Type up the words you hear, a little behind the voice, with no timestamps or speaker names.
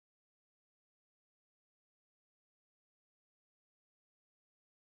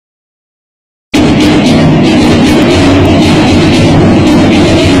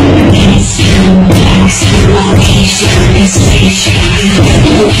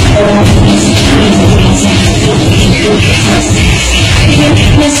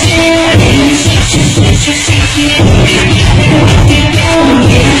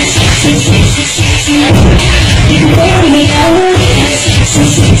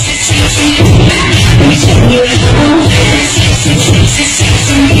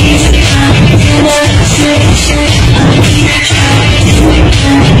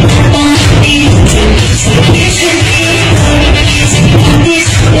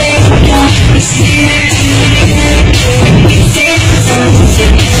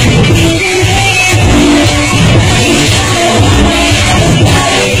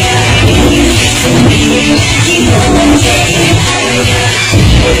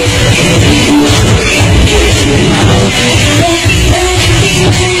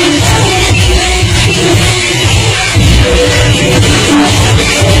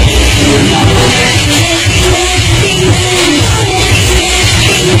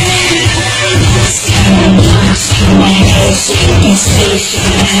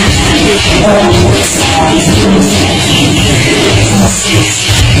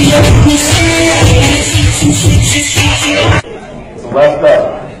Left up.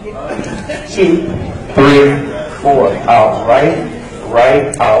 2, 3, 4. Out right,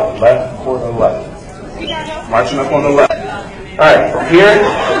 right, out left, quarter left. Marching up on the left. Alright, from here,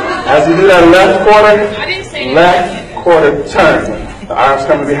 as you do that left quarter turn. The arms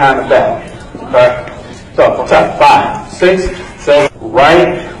coming behind the back. Okay? So, from top, 5, 6, 7,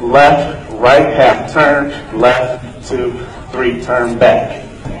 right, left, right, half turn, left, 2, 3, turn back.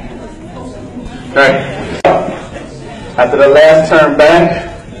 Okay? After the last turn back,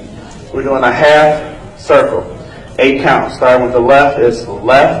 we're doing a half circle. 8 counts. Starting with the left, it's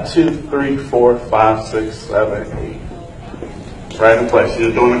left, 2, 3, 4, 5, 6, 7, 8. Right in place.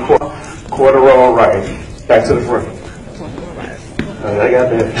 You're doing a quarter roll right. Back to the front. I got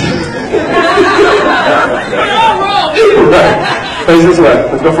that. Right. Face this way.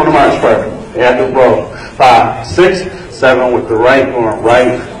 Let's go from the march part. You have to roll. 5, 6, 7 with the right, going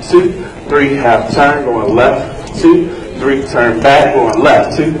right, 2, 3, half turn, going left, 2, 3, turn back, going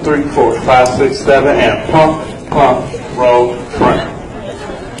left, 2, 3, 4, 5, 6, 7, and pump, pump, roll, front.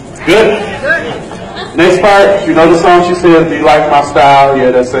 Good? Next part, you know the song she said, do you like my style?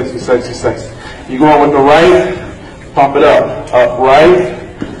 Yeah, that's sexy, sexy, sexy. You going with the right, pump it up. Up right,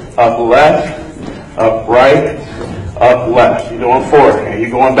 up left, up right, up left. You're doing 4, and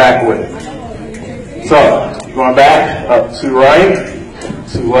you're going back with it. So, you're going back, up to right,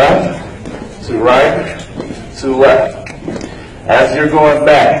 to left, to right, to left. As you're going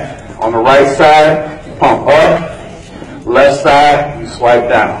back, on the right side, you pump up, left side, you swipe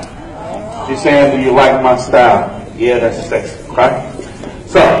down. You're saying, do you like my style? Yeah, that's sexy, okay?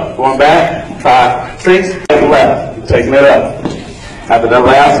 So, going back, 5, 6, left, you're taking it up. After that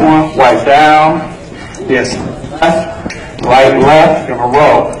last one, wipe down, yes, left, right, left, you're gonna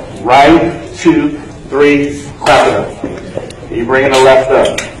roll. Right, 2, 3, clap it up. You're bringing the left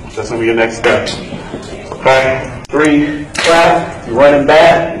up. That's gonna be your next step. Okay? 3, clap, you're running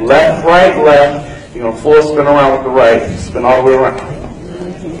back, left, right, left. You're gonna full spin around with the right. Spin all the way around.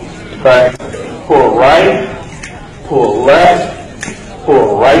 Okay? Pull right, pull left,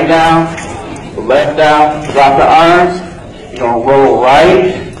 pull right down, pull left down, drop the arms. You're gonna roll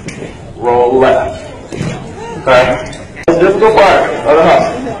right, roll left. Okay? That's the difficult part of the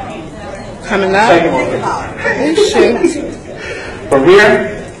hustle. Coming up. Second one. From here,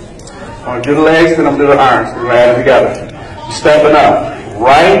 I'm going to do the legs, then I'm going to do the arms. We're going to add it together. You're stepping up.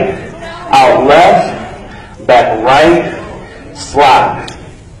 Right, out left, back right, slide.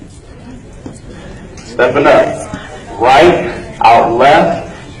 Stepping up. Right, out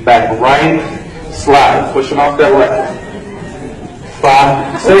left, back right, slide. Pushing off that left.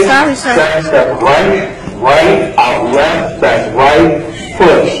 5, 6, 7, step right, right, out left, back right,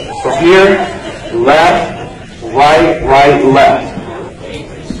 push. From here, left, right, right, left.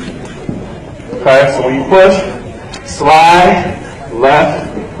 Okay, so when you push, slide, left,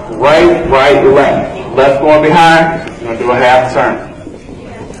 right, right, left. Left going behind, you're going to do a half turn.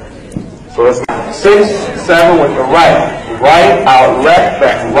 So it's 6, 7 with the right. Right, out, left,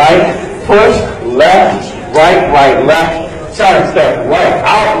 back, right, push, left, right, right, left. Turn, step, right,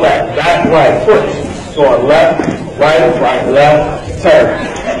 out, left, back, right, push. Going left, right, right, left, turn.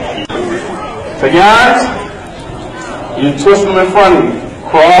 Take your arms, you twist them in front of you.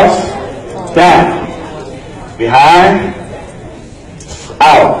 Cross, down, behind,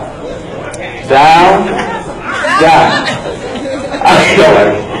 out, down, down.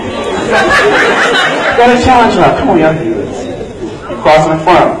 Got a challenge now. Come on, y'all can do this. You cross in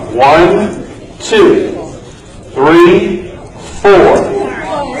front. 1, 2, 3, 4,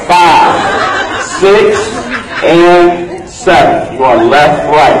 5, 6, and 7. You're going left,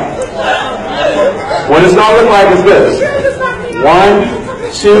 right. What it's going to look like is this. 1,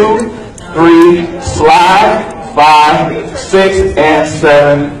 2, 3, slide, 5, 6, and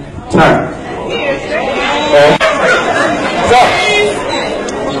 7, turn. Okay? So,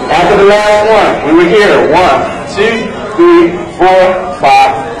 after the last one, we were here. 1, 2, 3, 4,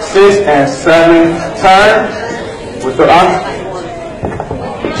 5, 6, and 7, turn. With the arm.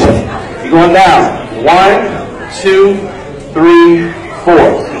 You're going down. 1, 2, 3, 4.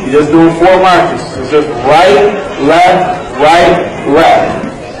 You're just doing 4 marches. It's just right, left,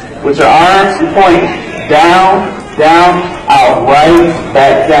 left. With your arms, you point down, down, out, right,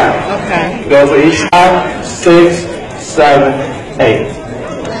 back, down. Okay. Goes to each side. 6, 7, 8.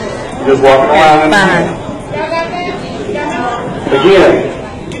 You're just walking around.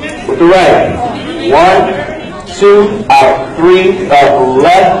 Again, with the right. 1, 2, out, 3, up,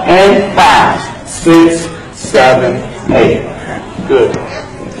 left, and 5, 6, 7, 8. Good.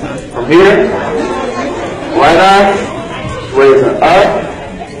 From here, right arm, raising up,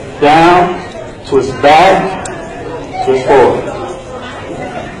 down, twist back, twist forward.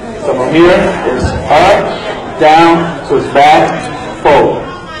 So from here, it's up, down, twist back, forward.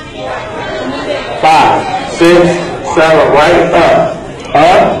 5, 6, 7, right,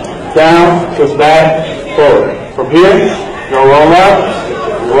 up, down, twist back, forward. From here, you're going to roll up,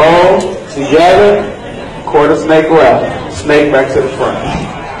 roll together, quarter snake left, snake back to the front.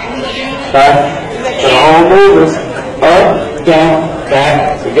 Okay? So the whole move is up, down,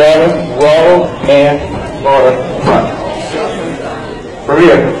 back, together, roll, and quarter front. From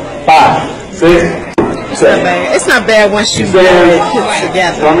here, 5, 6, 7. It's not bad once you get it put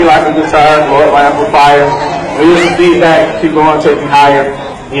together. It's going to be like a guitar, blow it like amplifier. Use some feedback, keep going, take it higher.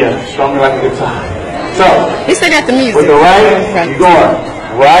 Yeah, it's going to be like a guitar. So, He still got the music. with the right, you're going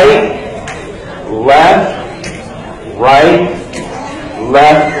right,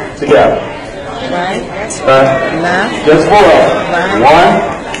 left, together. Right, left. Just 4 of them.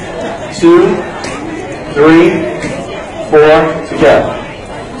 1, 2, 3, 4, together.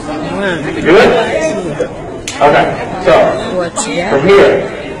 1, Good? Okay, so 4 together. from here,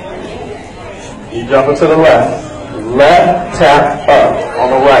 you jump into the left. Left tap up on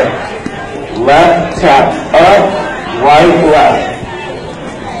the right. Left tap up, right, left.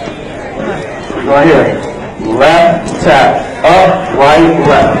 We're going here. Left tap up, right,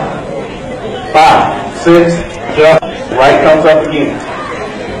 left. 5, 6, jump, right comes up again.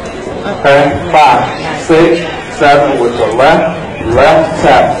 Okay, 5, 6, 7 with the left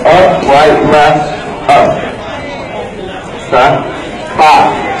tap up, right, left, up. Okay,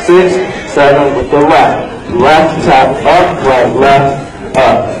 5, 6, 7 with the left tap up, right, left,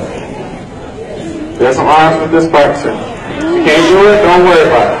 up. There's some arms with this part too. If you can't do it, don't worry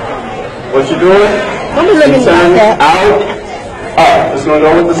about it. What you're doing, you turn out, up. It's going to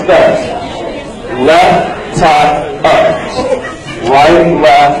go with the steps. Left, tap, up. Right,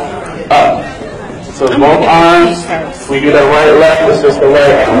 left, up. So both arms, we do that right, left, it's just the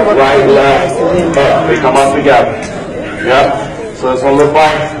right arm. Right, left, up. They come up together. Yep. So it's going to look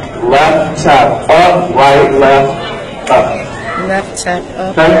like left, tap, up, right, left, up. Left tap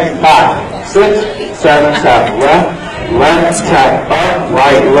up. Okay, 5, 6, 7, tap left, tap up,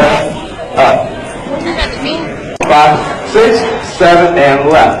 right, left, up. 5, 6, 7, and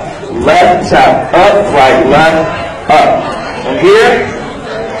left. Left tap up, right, left, up. And here,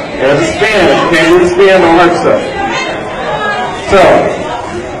 there's a spin. If you can't do the spin, don't hurt yourself. So,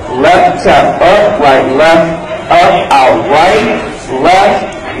 left tap up, right, left, up, out, right, left,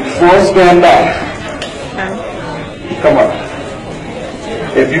 before spin back. Come on.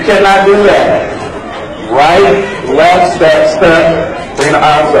 If you cannot do that, right, left, step, bring the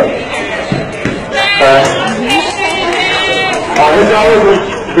arms up. Okay? Oh, this is always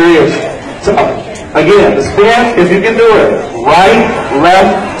curious. So, again, the spin, if you can do it, right,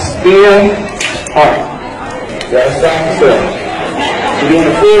 left, spin, up. You gotta stop yourself. You're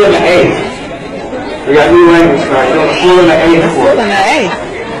doing the full and the A. We got new language now. You're doing the full and the A. Full and the A.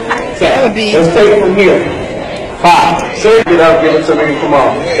 So, let's take it from here. 5, 6, get up, give it to me, come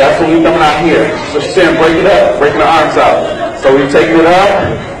on. That's when we coming out here. So she's saying break it up, breaking the arms out. So we're taking it up.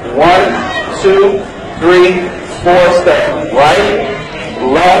 1, 2, 3, 4 steps. Right,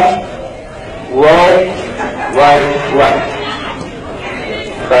 left, roll, right, left.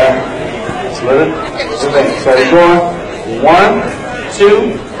 Okay? Split it. So you're going 1,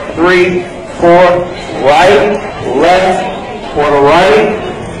 2, 3, 4, right, left, quarter right,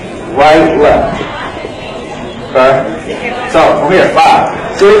 right, left. Okay? So, from here,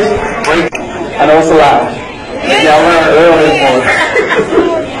 5, 6, break. I know it's a lot. Y'all learned early this morning.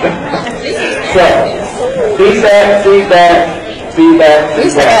 So, feedback, feedback, feedback, feedback.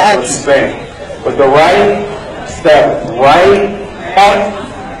 Feedback. That's what she's saying. With the right, step right up,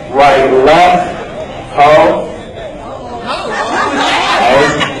 right left, hold.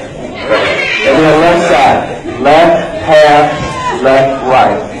 And then left side, left half, left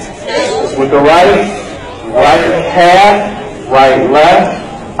right. With the right, right half, right left,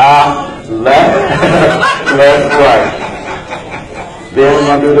 left, left right. Then we're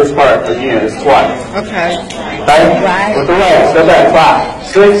going to do this part again, it's twice. Okay. Right? With the right, step back,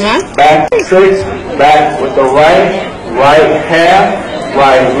 5, 6, back, 6, back, with the right, right half,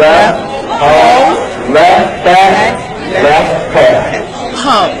 right left, hold, left back, left half.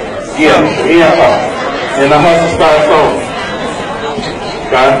 Hump. Yeah, and the hustle starts over.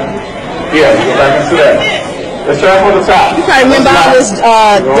 Okay? Yeah, go back into that. Let's try from the top. You probably remember all this,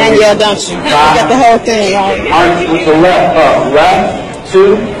 Danielle, don't you? You got the whole thing, right? March with the left up. Left,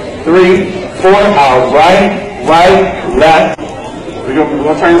 2, 3, 4, out. Right, right, left. We're going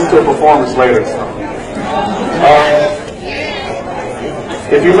to turn this to a performance later.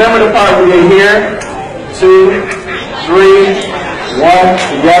 If you remember the part we did here, 2, 3, 1,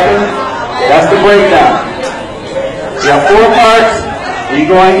 together, that's the breakdown. You have 4 parts, you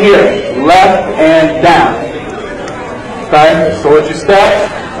go in here, left and down. Okay, so what you step,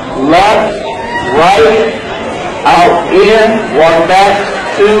 left, right, out, in, walk back,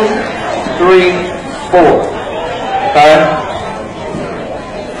 2, 3, 4. Okay,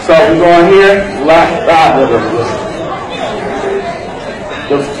 so we go in here, left,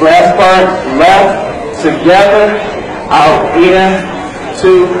 the last part, left, together, out, in,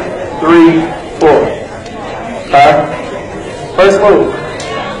 2, 3, 4. Okay? First move.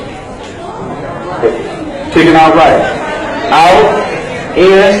 Kicking out right. Out,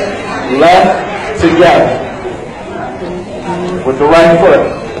 in, left, together. With the right foot.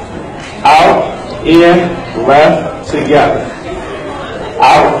 Out, in, left, together.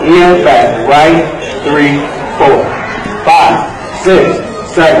 Out, in, back. Right, 3, 4. 5,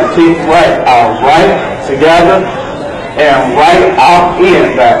 6, 7. Keep right. Out, right, together. And right, out,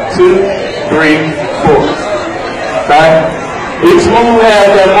 in, back, 2, 3, 4. Okay? Each move has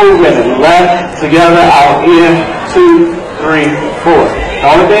that move in it. Left, together, out, in, 2, 3, 4. The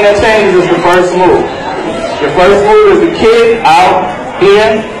only thing that changes is the first move. Your first move is the kick, out,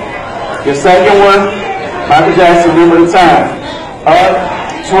 in. Your second one, Michael Jackson, remember the time. Up,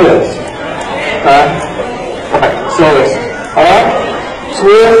 twist. Okay? Right. So it's up,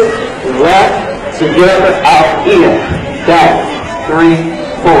 twist, left, together, out, in. Down, 3,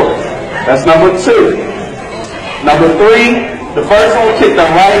 4. That's number 2. Number 3, the first one we kick the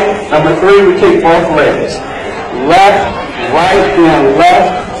right. Number 3, we kick both legs. Left, right, then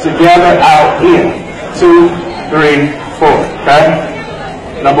left, together, out, in. 2, 3, 4. Okay?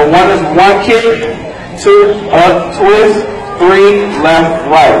 Number 1 is 1 kick, 2, up, twist, 3, left,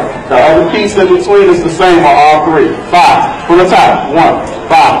 right. The other piece in between is the same on all 3. 5, from the top. 1,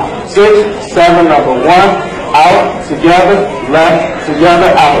 5, 6, 7, number 1. Out, together, left,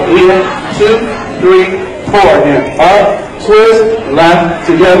 together, out, in, 2, 3, 4. Then up, twist, left,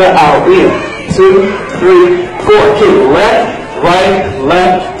 together, out, in, 2, 3, 4. Kick left, right,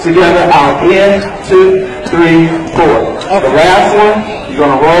 left, together, out, in, 2, 3, 4. The last one, you're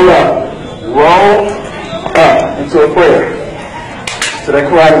going to roll up into a prayer. So that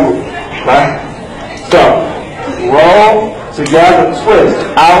karate move, right? So, roll, together, twist,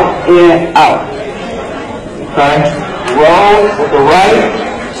 out, in, out. Okay, roll with the right,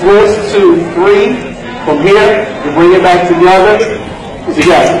 twist, 2, 3. From here, you bring it back together.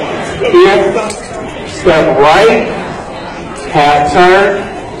 Here, step right, half turn,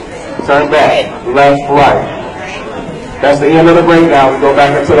 turn back, left, right. That's the end of the breakdown. We go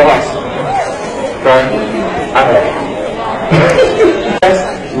back into the hustle. Okay,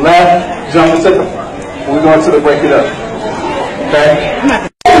 left, jump into the. We're going to the break it up. Okay.